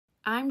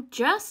I'm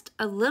just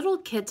a little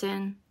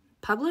kitten.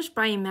 Published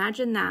by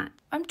Imagine That.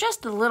 I'm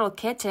just a little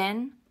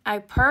kitten. I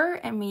purr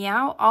and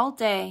meow all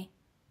day.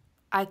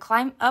 I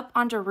climb up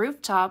onto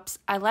rooftops.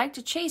 I like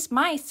to chase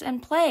mice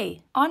and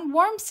play. On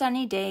warm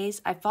sunny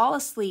days, I fall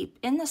asleep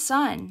in the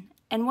sun.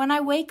 And when I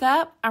wake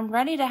up, I'm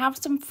ready to have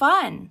some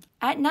fun.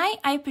 At night,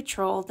 I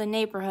patrol the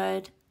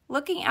neighborhood,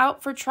 looking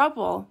out for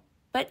trouble.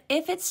 But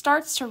if it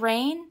starts to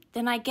rain,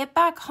 then I get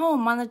back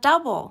home on the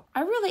double.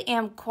 I really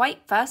am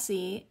quite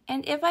fussy,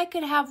 and if I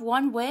could have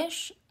one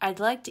wish, I'd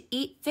like to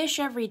eat fish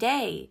every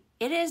day.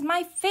 It is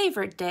my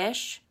favorite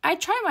dish. I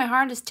try my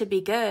hardest to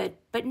be good,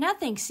 but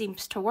nothing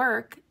seems to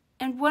work.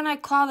 And when I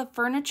claw the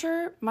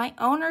furniture, my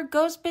owner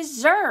goes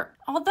berserk.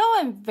 Although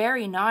I'm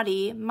very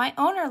naughty, my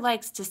owner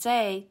likes to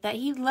say that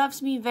he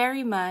loves me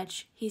very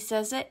much. He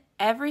says it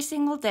every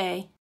single day.